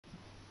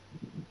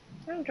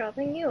I'm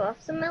dropping you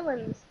off some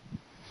melons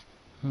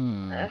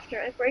Hmm.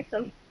 after I break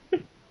them.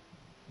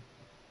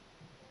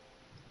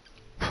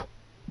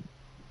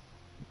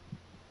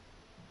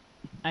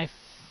 I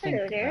Hello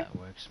think there. that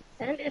works.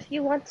 And if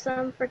you want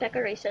some for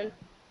decoration,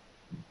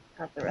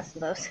 have the rest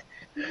of those.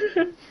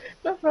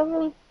 No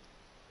problem.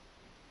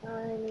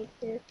 I need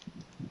to.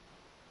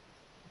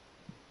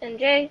 And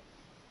Jay,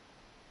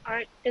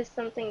 art is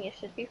something you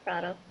should be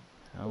proud of.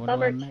 What do I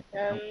Bubber make? Oh,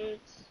 and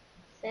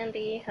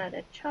Sandy had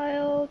a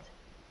child.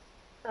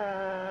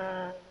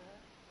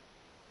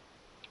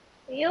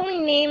 We only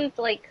named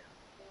like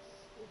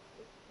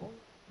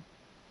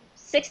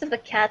 6 of the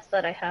cats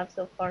that I have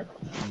so far.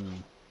 hmm.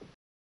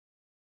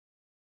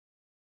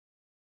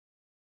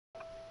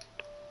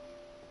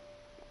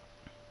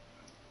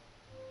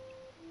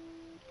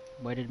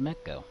 Where did Mick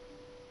go?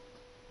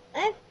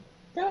 I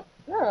don't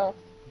know.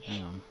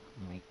 Hang on.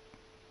 Like,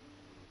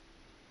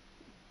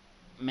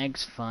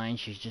 Meg's fine.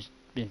 She's just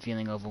been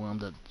feeling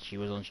overwhelmed that she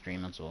was on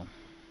stream. That's all.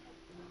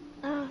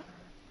 Ah,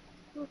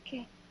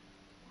 okay.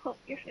 Hope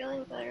you're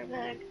feeling better,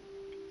 Meg.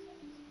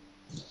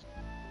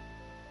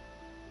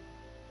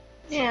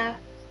 Yeah.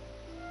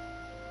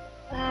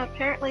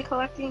 Apparently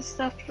collecting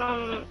stuff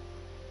from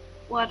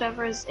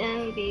whatever's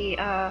in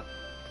the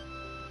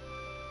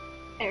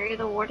area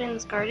the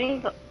warden's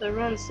guarding, the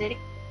ruined city,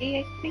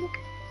 I think.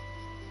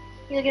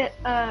 You get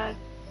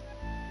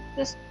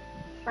just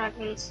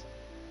fragments.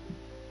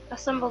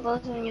 Assemble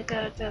those and you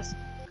get just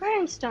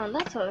grindstone.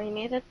 That's what we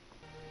needed.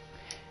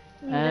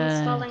 And Uh,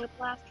 installing a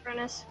blast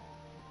furnace.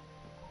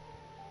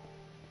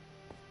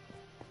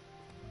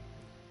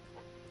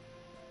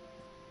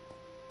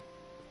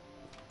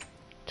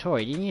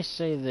 Tori, didn't you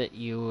say that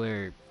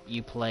you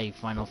play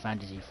Final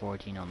Fantasy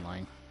 14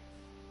 online?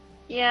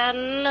 Yeah,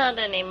 not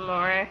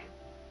anymore.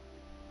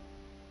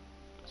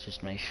 It's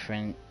just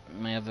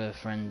my other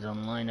friends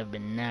online have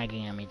been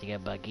nagging at me to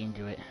get back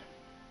into it.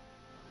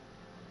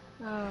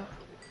 Oh.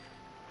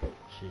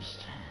 It's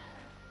just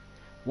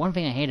one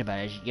thing I hate about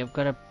it is you've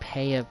got to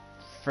pay a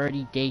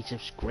 30-day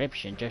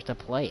subscription just to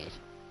play it.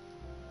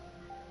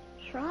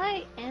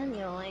 Try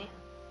annually.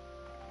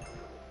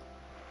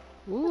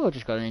 Ooh, I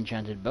just got an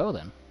enchanted bow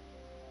then.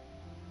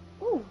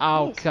 Ooh,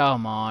 Oh, nice.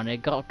 come on,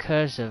 it got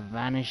Curse of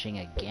Vanishing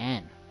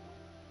again.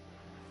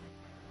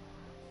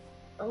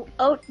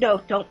 Oh,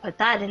 no, don't put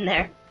that in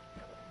there.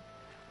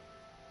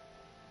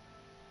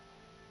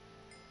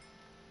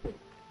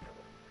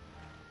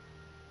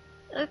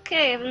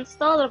 Okay, I've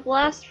installed a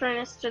blast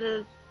furnace to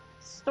the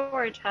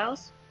storage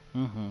house.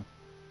 Mm-hmm.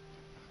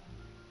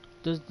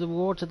 Does the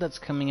water that's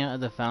coming out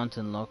of the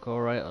fountain look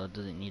alright, or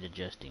does it need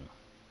adjusting?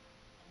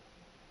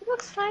 It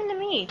looks fine to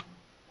me.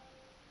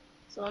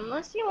 So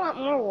unless you want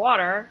more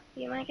water,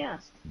 be my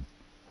guest.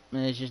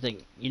 It's just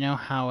like, you know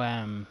how,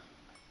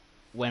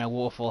 when a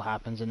waterfall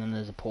happens and then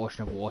there's a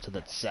portion of water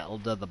that's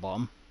settled at the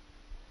bottom?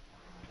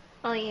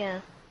 Oh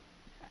yeah.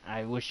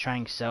 I was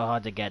trying so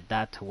hard to get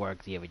that to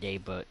work the other day,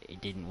 but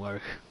it didn't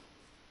work.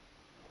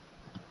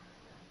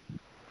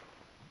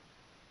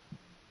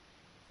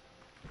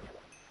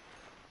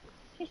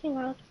 Fishing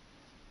rod.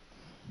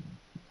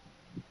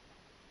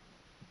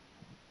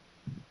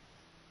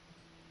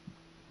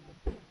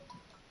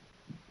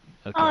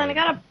 Oh, and I Okay.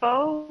 got a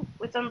bow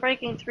with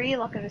Unbreaking 3,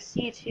 luck of a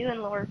C2,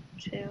 and lower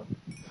 2.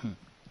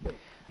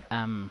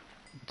 um,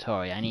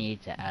 Tori, I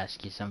need to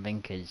ask you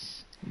something,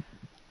 cause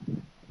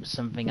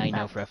something I What's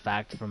know that? for a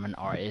fact from an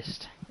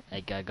artist.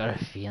 Like, I got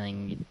a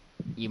feeling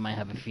you might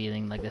have a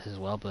feeling like this as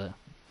well, but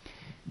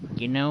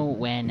you know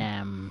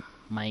when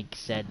Mike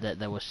said that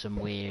there was some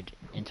weird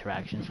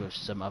interactions with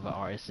some other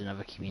artists in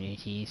other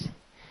communities,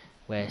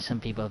 where some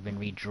people have been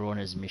redrawn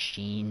as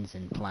machines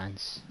and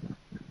plants.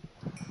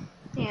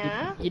 You,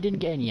 Yeah? you didn't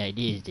get any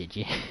ideas, did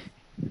you?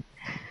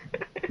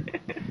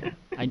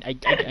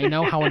 I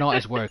know how an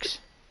artist works.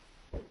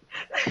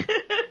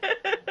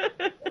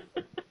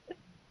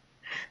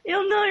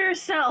 You'll know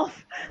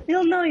yourself.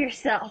 You'll know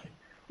yourself.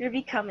 You're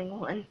becoming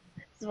one,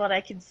 is what I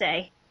can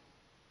say.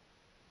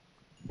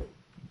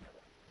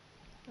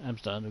 I'm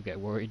starting to get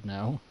worried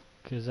now,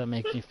 because that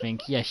makes me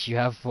think, yes, you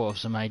have thought of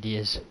some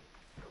ideas.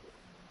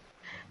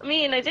 I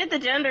mean, I did the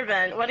gender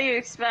bend. What do you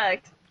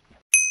expect?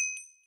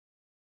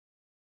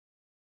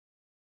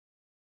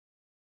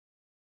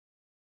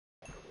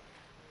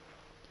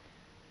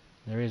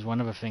 There is one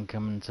other thing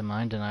coming to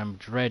mind, and I'm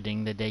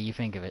dreading the day you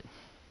think of it.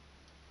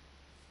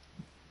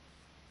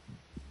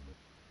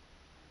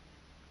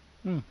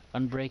 I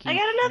Unbreaking got 3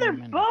 another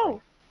mandatory.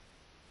 bow.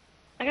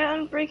 I got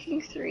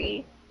Unbreaking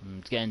 3.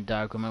 It's getting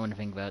dark, I might want to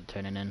think about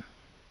turning in.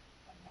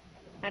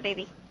 My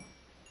baby.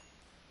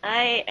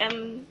 I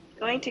am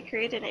going to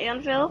create an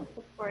anvil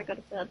before I go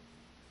to bed.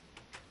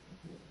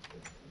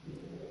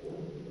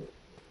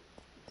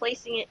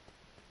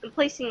 I'm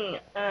placing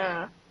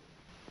at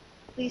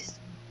least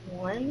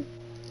one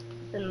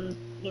in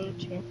the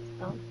enchanted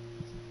stone.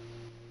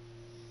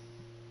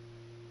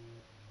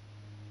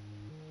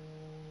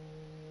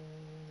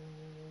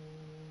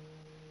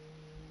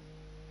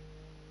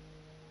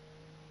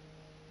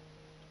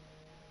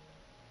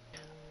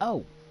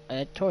 Oh,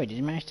 Tori, did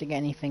you manage to get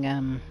anything,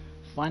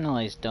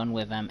 finalized done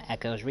with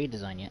Echo's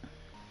redesign yet?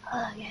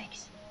 Oh,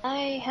 yikes.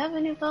 I have a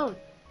new phone.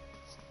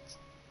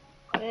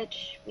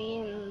 Which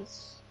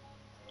means,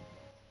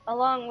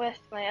 along with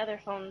my other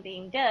phone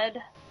being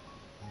dead,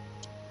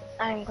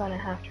 I'm gonna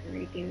have to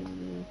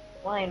redo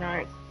line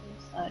art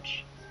and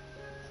such.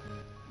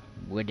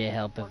 Would it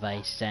help if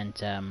I sent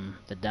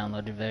the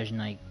downloaded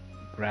version I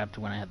grabbed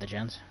when I had the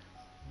chance?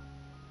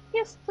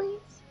 Yes, please.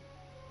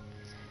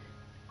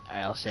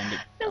 I'll send it.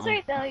 Because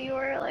right now you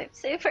are a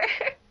lifesaver.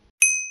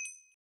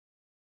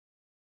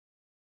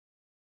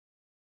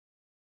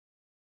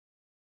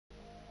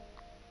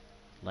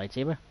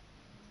 Lightsaber?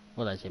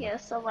 What lightsaber?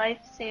 Yes, a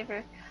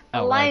lifesaver.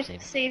 Oh, A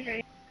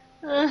lifesaver.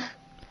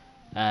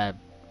 lifesaver.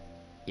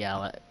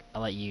 Yeah,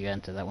 I'll let you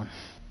enter that one.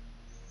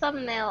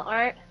 Thumbnail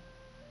art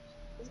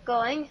is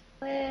going.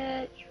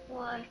 Which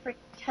one? For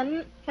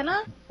Kenna?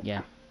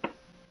 Yeah.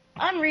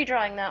 I'm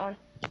redrawing that one.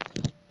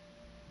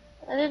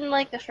 I didn't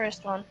like the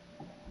first one.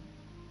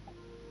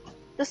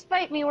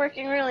 Despite me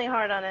working really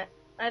hard on it,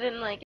 I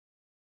didn't like it.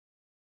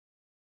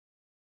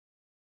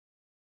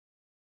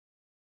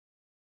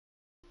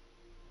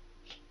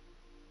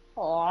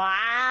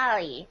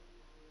 Wally.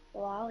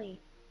 Wally.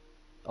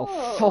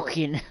 Oh,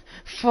 fucking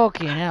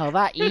hell,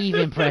 that Eve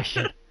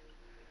impression.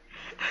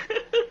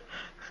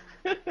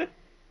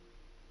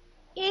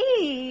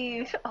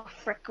 Eve. Oh,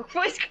 frick.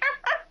 Voice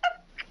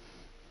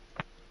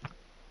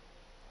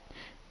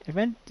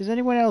Does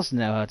anyone else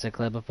know how to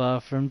clip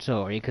apart from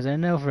Tori? Because I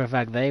know for a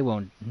fact they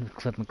won't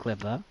clip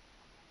that.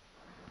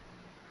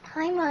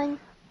 Paimon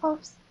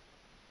hopes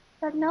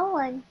that no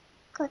one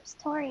clips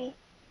Tori.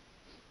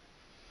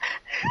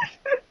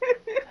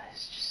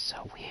 That's just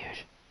so weird.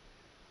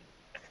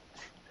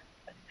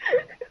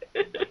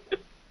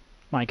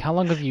 Mike, how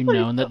long have you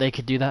known that they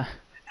could do that?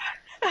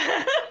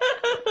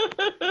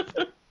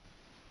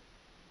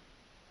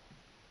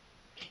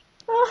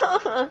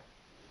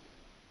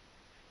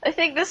 I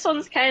think this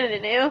one's kind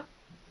of new.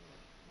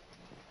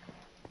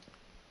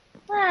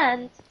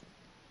 And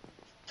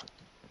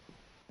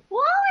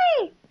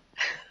Wally!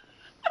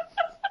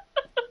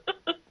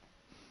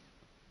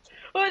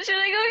 What, should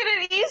I go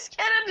get an Eve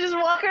scan and just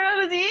walk around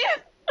with Eve?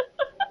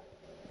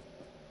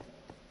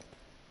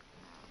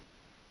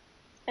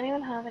 Does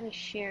anyone have any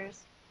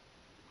shears?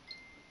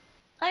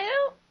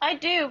 I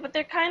do, but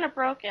they're kind of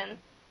broken.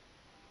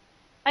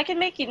 I can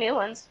make you new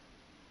ones.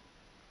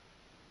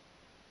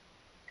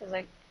 Because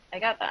I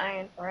got the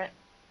iron for it.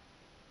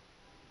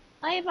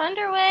 I'm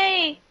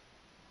underway!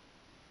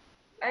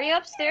 Are you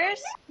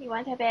upstairs? You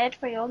want a bed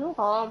for your new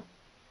home.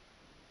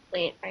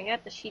 Wait, are you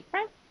at the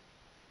sheepfront?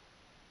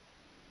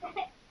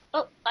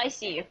 Oh, I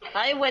see you.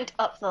 I went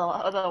up the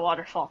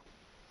waterfall.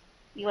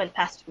 You went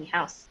past my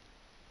house.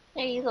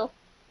 There you go.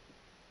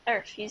 I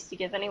refuse to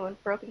give anyone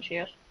broken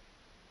shears.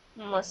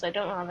 Unless I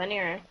don't have any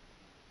around.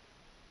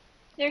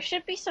 There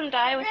should be some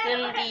dye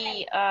within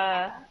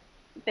the,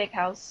 big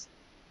house.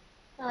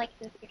 I like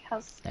the big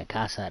house. La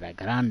Casa era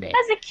Grande. It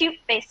has a cute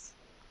face.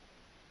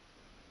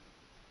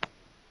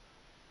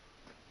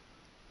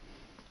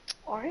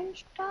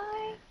 Orange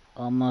dye?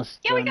 Almost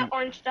Yeah, we done. got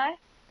orange dye.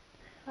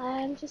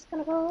 I'm just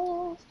gonna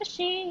go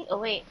fishing. Oh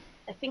wait,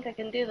 I think I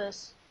can do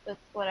this with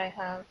what I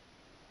have.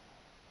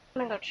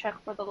 I'm gonna go check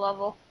for the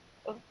level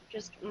of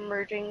just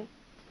merging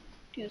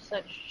two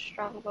such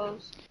strong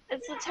bows.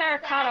 It's the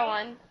terracotta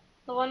one,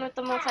 the one with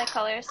the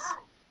multicolors.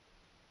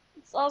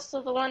 It's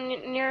also the one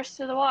nearest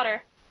to the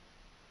water.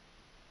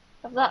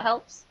 If that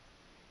helps.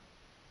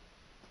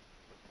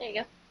 There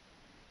you go.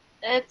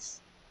 It's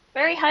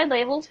very high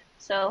labeled,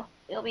 so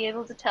you'll be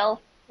able to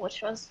tell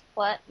which was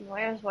what and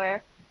where's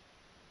where.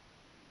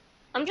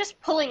 I'm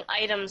just pulling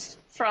items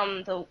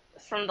from the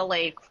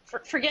lake.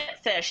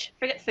 Forget fish.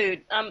 Forget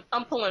food.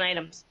 I'm pulling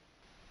items.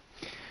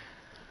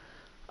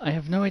 I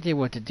have no idea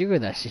what to do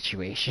with that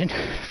situation,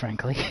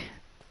 frankly.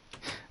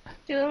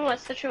 Doing what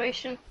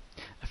situation?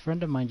 A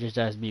friend of mine just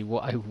asked me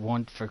what I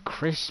want for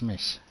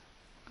Christmas.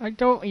 I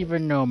don't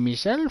even know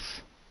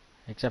myself.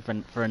 Except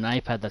for an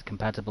iPad that's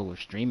compatible with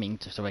streaming,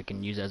 so I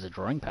can use it as a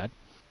drawing pad.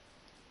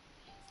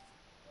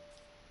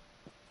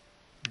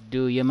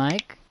 Do you,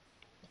 Mike?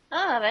 I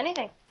don't have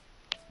anything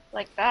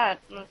like that.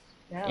 No.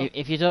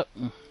 If you don't...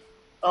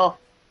 Oh.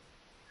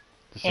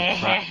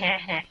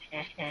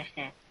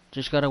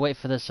 Just gotta wait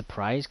for the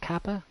surprise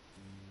kappa?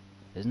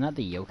 Isn't that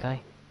the yokai?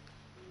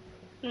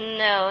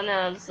 No,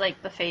 it's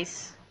like the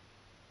face.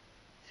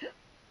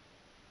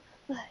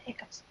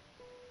 Hiccups.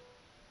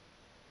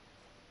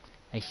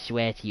 I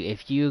swear to you,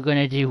 if you're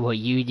gonna do what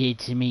you did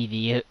to me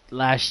the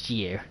last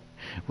year,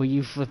 where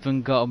you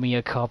flippin' got me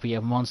a copy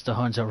of Monster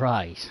Hunter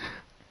Rise.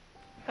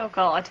 Oh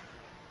god.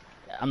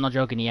 I'm not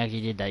joking, he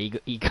actually did that.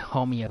 He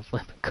got me a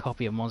flippin'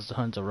 copy of Monster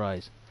Hunter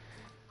Rise.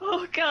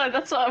 Oh god,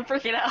 that's why I'm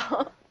freaking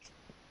out.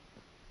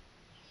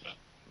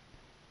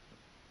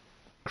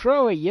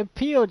 Crowy, you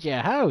peeled your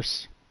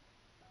house!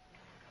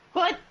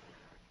 What?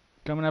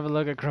 Come and have a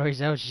look at Crowy's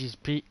house,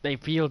 they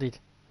peeled it.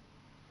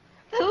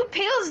 Who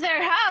peels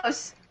their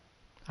house?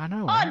 I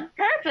know, right? On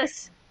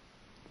purpose!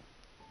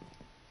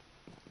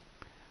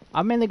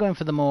 I'm mainly going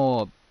for the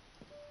more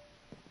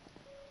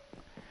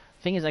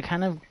Thing is, I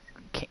kind of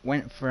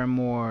went for a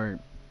more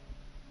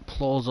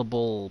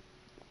plausible,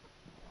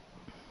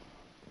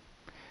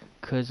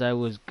 cause I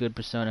was good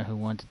persona who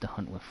wanted to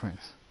hunt with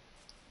friends.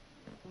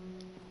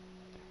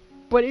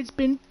 But it's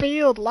been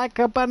peeled like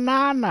a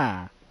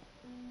banana.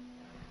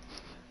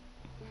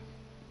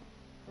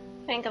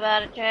 Think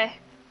about it, Jay.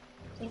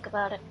 Think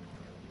about it.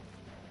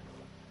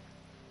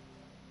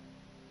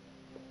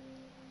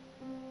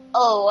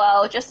 Oh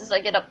wow, just as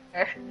I get up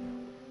there.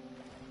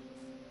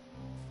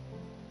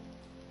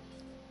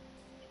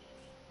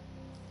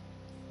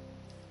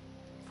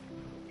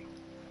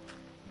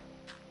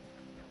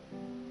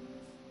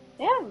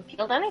 They haven't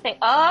peeled anything.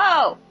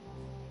 Oh!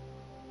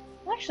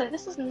 Actually,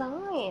 this is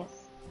nice.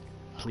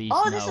 Please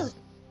Oh, no.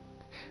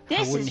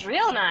 this is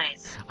real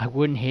nice. I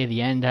wouldn't hear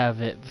the end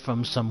of it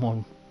from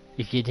someone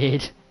if you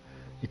did.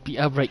 It'd be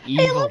outright It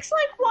evil. looks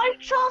like white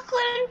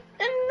chocolate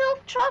and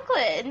milk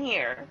chocolate in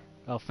here.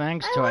 Well,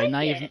 thanks, I Tori.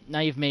 like Now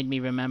you've made me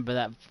remember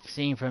that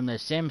scene from The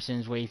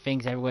Simpsons where he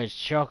thinks everywhere's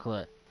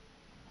chocolate.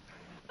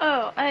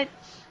 Oh, I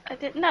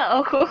didn't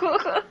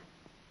know.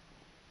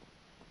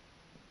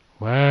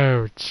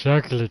 Wow,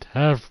 chocolate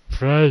half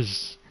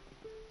price.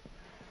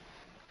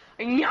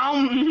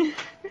 Yum.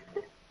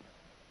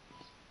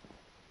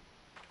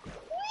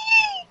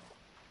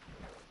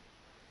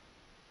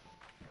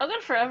 I'm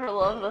gonna forever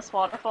love this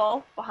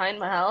waterfall behind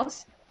my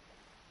house.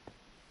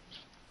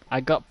 I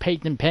got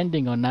patent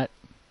pending on that.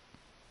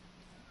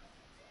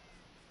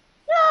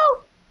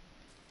 No!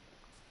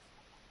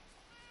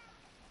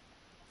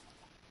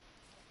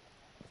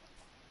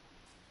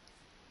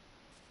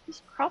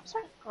 These crops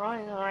aren't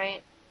growing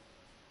right.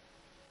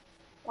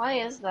 Why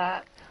is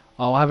that?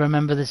 Oh, I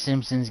remember the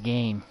Simpsons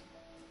game.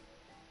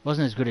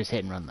 Wasn't as good as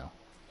Hit and Run though.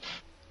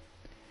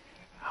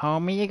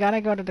 Homie, you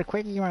gotta go to the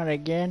quickie mart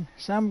again.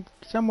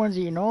 Someone's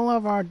eating all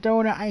of our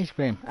donut ice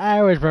cream.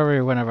 I was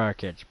probably one of our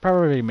kids.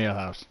 Probably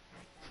Millhouse.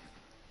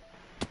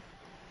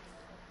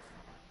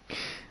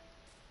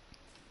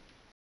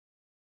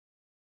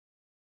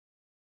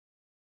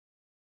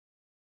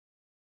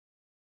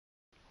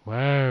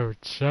 Wow,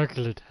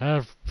 chocolate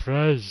half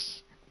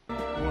price.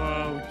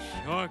 Wow,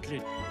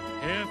 chocolate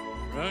half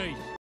price.